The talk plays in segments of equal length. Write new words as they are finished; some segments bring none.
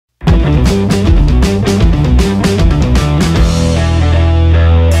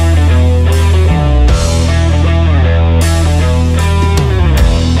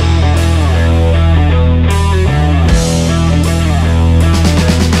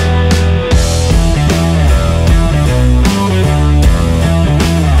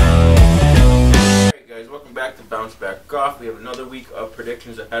We have another week of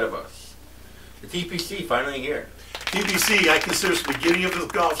predictions ahead of us. The TPC finally here. TPC, I consider this the beginning of the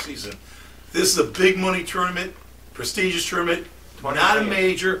golf season. This is a big money tournament, prestigious tournament, not a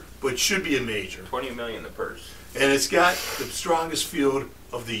major, but should be a major. 20 million the purse. And it's got the strongest field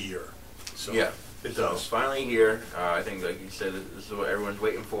of the year. So yeah, it so does. Finally here. I think, like you said, this is what everyone's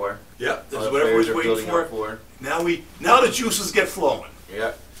waiting for. Yeah, this is what everyone's waiting for. Now the juices get flowing.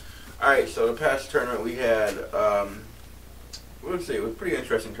 Yeah. All right. So the past tournament we had, let's see, it was a pretty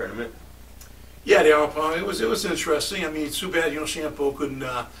interesting tournament. Yeah, the Arnold Palmer, it was interesting. I mean, it's too bad Shampoo couldn't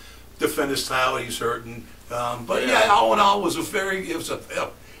defend his title. He's hurting. But yeah, all in all, it was a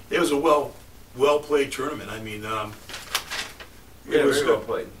well played tournament. I mean, it was very well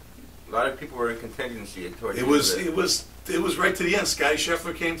played. A lot of people were in contingency towards the end of it. It was right to the end. Scotty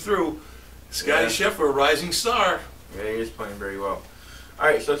Scheffler came through. Scotty Scheffler, a rising star. Yeah, he is playing very well. All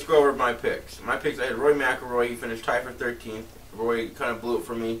right, so let's go over my picks. My picks, I had Roy McIlroy. He finished tied for 13th. Roy kind of blew it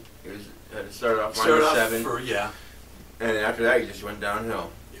for me. He had to start off -7. And after that, he just went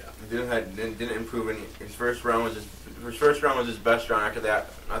downhill. Yeah. Didn't improve any. His first round was his best round. After that,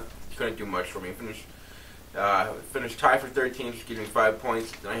 he couldn't do much for me. Finished tied for 13th, just giving me 5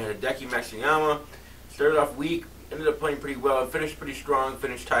 points. Then I had Hideki Matsuyama. Started off weak, ended up playing pretty well. Finished pretty strong.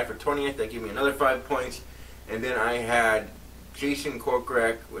 Finished tied for 20th. That gave me another 5 points. And then I had Jason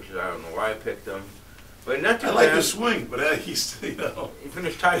Kokrak, which I don't know why I picked him. But not too bad. I like the swing, but he's, he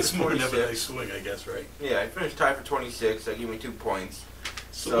finished tied for 26. It's more than a nice swing, I guess, right? Yeah, he finished tied for 26. That gave me 2 points.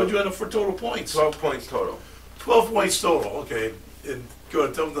 So what did you end up for total points? 12 points total. 12 points total, okay. And go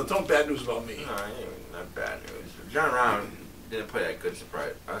ahead, tell bad news about me. No, not bad news. John Rahm didn't play that good,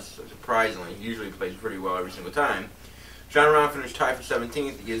 surprisingly. He usually plays pretty well every single time. John Rahm finished tied for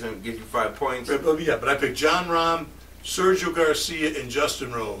 17th. He gives you 5 points. But I picked John Rahm, Sergio Garcia, and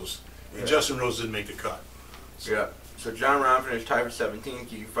Justin Rose. And Justin Rose didn't make the cut. So. Yeah. So John Rahm finished tied for 17th,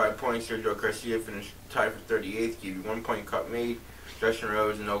 give you 5 points. Sergio Garcia finished tied for 38th, give you 1 point cut made. Justin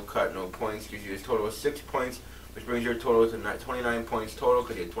Rose, no cut, no points, gives you a total of 6 points, which brings your total to 29 points total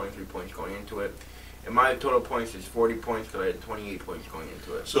because you had 23 points going into it. And my total points is 40 points because I had 28 points going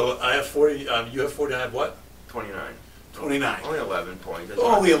into it. So I have 40, you have 40, I have what? 29. 29. Only 11 points. That's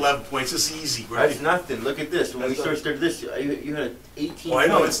only 11 points. It's easy. Right? That's nothing. Look at this. When we started this, you had 18 Well, I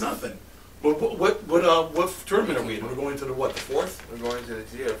know, points. it's nothing. What tournament are we in? We're going to the what, the fourth? We're going to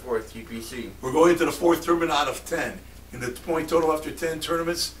the fourth TPC. We're going to the fourth tournament out of 10. And the point total after 10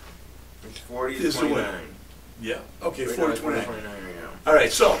 tournaments? It's 40 to 29. Yeah. Okay, right 40 to 29. 29 right now. All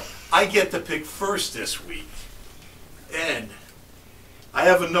right, so I get to pick first this week. And I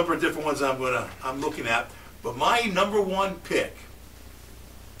have a number of different ones I'm looking at. But my number one pick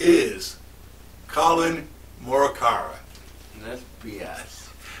is Colin Morikawa. And that's BS.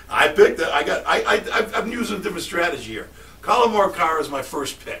 I picked that. I'm using a different strategy here. Colin Morikawa is my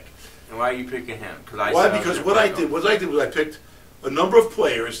first pick. And why are you picking him? Because what I did was I picked a number of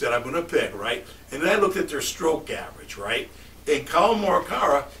players that I'm going to pick, right? And then I looked at their stroke average, right? And Colin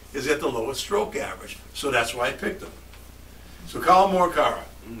Morikawa is at the lowest stroke average, so that's why I picked him. So Colin Morikawa.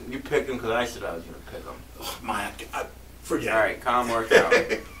 You picked him because I said I was going to pick him. Oh my! Forget. All right, Colin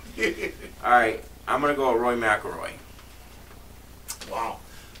Morikawa. All right, I'm going to go with Roy McIlroy. Wow.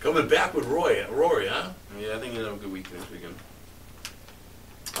 Coming back with Rory, huh? Yeah, I think he'll have a good week this weekend.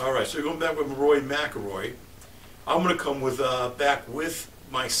 All right, so you're going back with Roy McIlroy. I'm going to come with back with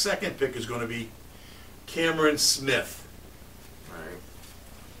my second pick is going to be Cameron Smith. All right.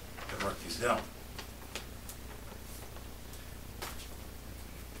 I'll mark these down.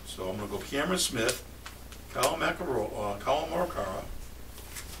 So I'm going to go Cameron Smith, Colin Morikawa.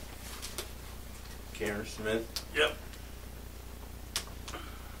 Cameron Smith. Yep.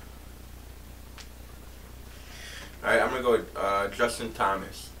 All right, I'm going to go with Justin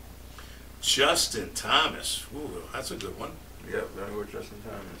Thomas. Justin Thomas. Ooh, that's a good one. Yep, I'm going to go with Justin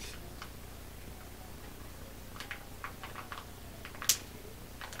Thomas.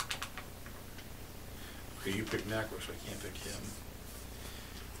 Okay, you pick McIlroy, so I can't pick him.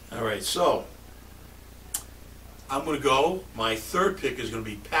 All right, so I'm going to go. My third pick is going to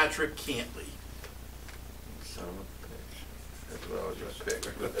be Patrick Cantlay. Son of a bitch. That's what I was going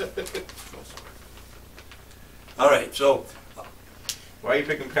to pick. All right, so why are you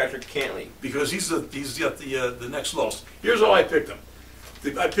picking Patrick Cantlay? Because he's got the next lowest. Here's how I picked him.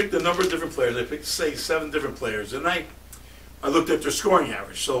 I picked a number of different players. I picked, say, 7 different players, and I looked at their scoring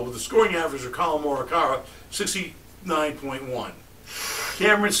average. So the scoring average for Colin Morikawa, 69.1.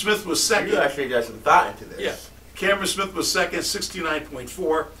 Cameron Smith was second. You actually got some thought into this. Yeah. Cameron Smith was second,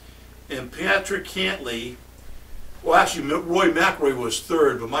 69.4. And Patrick Cantlay, well, actually, Roy McIlroy was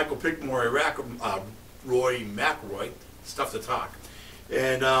third, but Michael picked Roy McIlroy stuff to talk.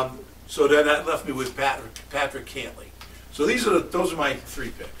 And so then that left me with Patrick Cantley. So those are my 3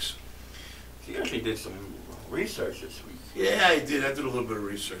 picks. So you actually did some research this week. Yeah, I did. I did a little bit of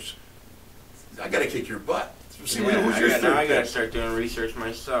research. I got to kick your butt. See, yeah, who's your third pick? I got to start doing research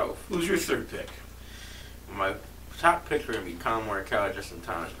myself. Who's your 3rd pick? My top picks were going to be Colin Morikawa, Justin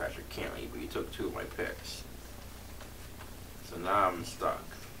Thomas, Patrick Cantley, but you took 2 of my picks. So now I'm stuck.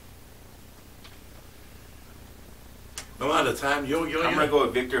 I'm out of time. I'm going to go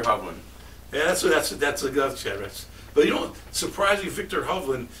with Victor Hovland. Yeah, that's a good chance. But you know, surprisingly, Victor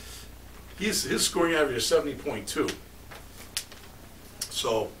Hovland, his scoring average is 70.2.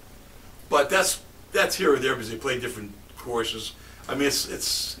 So, but that's here or there because they play different courses. I mean,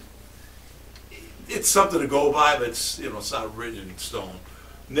 it's something to go by, but it's not written in stone.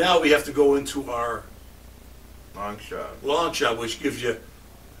 Now we have to go into our long shot, which gives you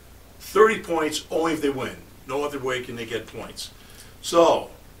 30 points only if they win. No other way can they get points. So,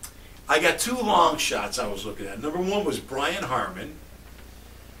 I got 2 long shots I was looking at. Number 1 was Brian Harman.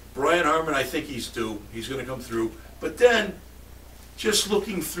 Brian Harman, I think he's due. He's going to come through. But then, just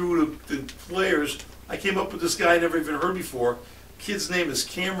looking through the players, I came up with this guy I never even heard before. Kid's name is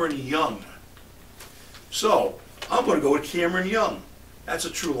Cameron Young. So, I'm going to go with Cameron Young. That's a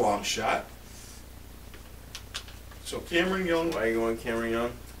true long shot. So Cameron Young. Why are you going Cameron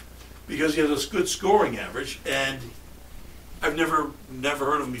Young? Because he has a good scoring average, and I've never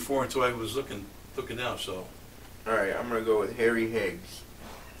heard of him before until I was looking now. So, all right, I'm gonna go with Harry Higgs.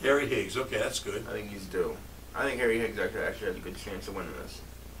 Harry Higgs, okay, that's good. I think he's due. I think Harry Higgs actually has a good chance of winning this.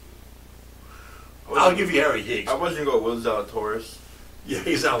 I'll give you Harry Higgs. I wasn't gonna go with Will Zalatoris. Yeah,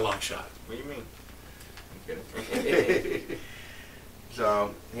 he's not a long shot. What do you mean? I'm kidding.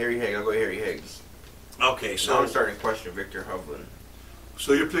 So Harry Higgs, I'll go Harry Higgs. Okay, so now I'm starting to question Victor Hovland.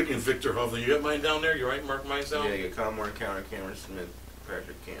 So you're picking Victor Hovland. You got mine down there? You right? Mark mine down? Yeah, you got Colin Morikawa, Cameron Smith,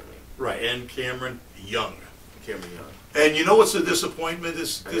 Patrick Cantley. Right, and Cameron Young. Cameron Young. And you know what's a disappointment?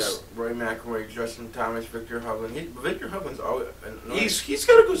 I got Roy McIlroy, Justin Thomas, Victor Hovland. Victor Hovland's always... He's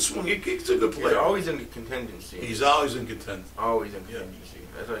got a good swing. He's a good player. He's always in contingency. He's always in contention. Always in contingency.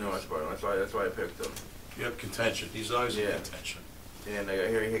 Yeah. That's what I know about him. That's why I picked him. Yep, contention. He's always in contention. And I got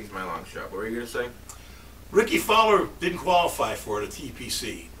Harry Higgs, my long shot. What were you going to say? Ricky Fowler didn't qualify for it at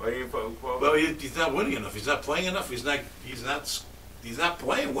TPC. Why didn't you qualify? Well, he's not winning enough. He's not playing enough. He's not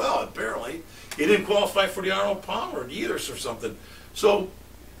playing well, apparently. He didn't qualify for the Arnold Palmer either or something. So,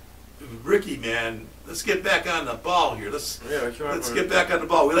 Ricky, man, let's get back on the ball here. Let's get back on the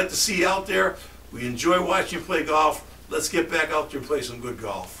ball. We like to see you out there. We enjoy watching you play golf. Let's get back out there and play some good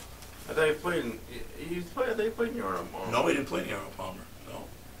golf. I thought he played in the Arnold Palmer. No, he didn't play in the Arnold Palmer. No.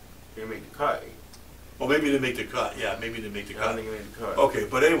 He didn't make the cut. Well, maybe he didn't make the cut. Yeah, maybe he didn't make the cut. I don't think he made the cut. Okay,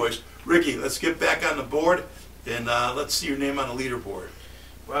 but anyways, Ricky, let's get back on the board, and let's see your name on the leaderboard.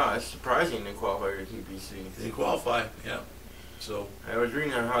 Wow, that's surprising he didn't qualify for TPC. He didn't qualify, yeah. So I was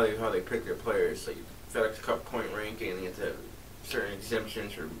reading on how they pick their players, like FedEx Cup point ranking, and they have to have certain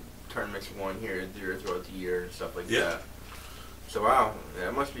exemptions for tournaments won here and there throughout the year and stuff like that. So wow,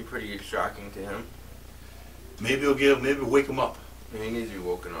 that must be pretty shocking to him. Maybe wake him up. Yeah, he needs to be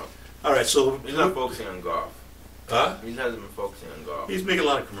woken up. All right, so he's not focusing on golf. Huh? He hasn't been focusing on golf. He's making a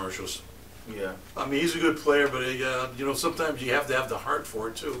lot of commercials. Yeah. I mean, he's a good player, but sometimes you have to have the heart for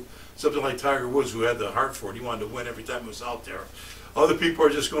it too. Something like Tiger Woods, who had the heart for it. He wanted to win every time he was out there. Other people are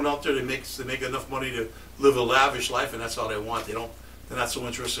just going out there to make enough money to live a lavish life, and that's all they want. They're not so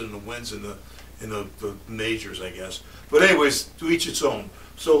interested in the wins and the majors, I guess. But anyways, to each its own.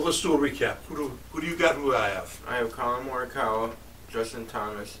 So let's do a recap. Who do you got? Who do I have? I have Colin Morikawa, Justin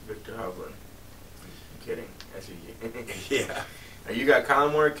Thomas, Victor Hovland. I'm kidding. That's you. Yeah. You got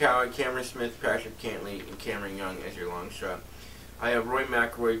Colin Morikawa, Cameron Smith, Patrick Cantley, and Cameron Young as your long shot. I have Roy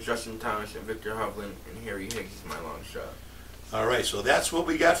McIlroy, Justin Thomas, and Victor Hovland, and Harry Higgs is my long shot. All right, so that's what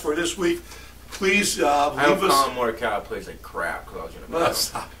we got for this week. Please leave us. I hope Colin Morikawa plays like crap because I was going to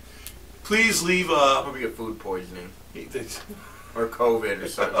stop. Please leave. I hope you get food poisoning. Or COVID or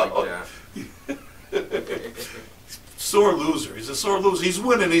something like that. Sore loser. He's a sore loser. He's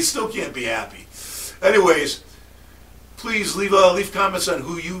winning. He still can't be happy. Anyways, please leave comments on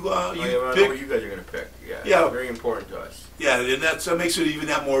who you pick. What you guys are going to pick. Yeah. Very important to us. Yeah, and that makes it even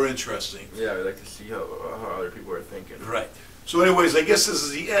that more interesting. Yeah, we like to see how other people are thinking. Right. So anyways, I guess this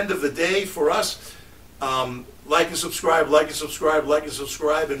is the end of the day for us. Like and subscribe, like and subscribe, like and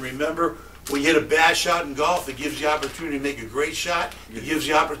subscribe. And remember, when you hit a bad shot in golf, it gives you opportunity to make a great shot. It gives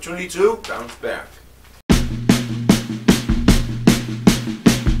you opportunity to bounce back.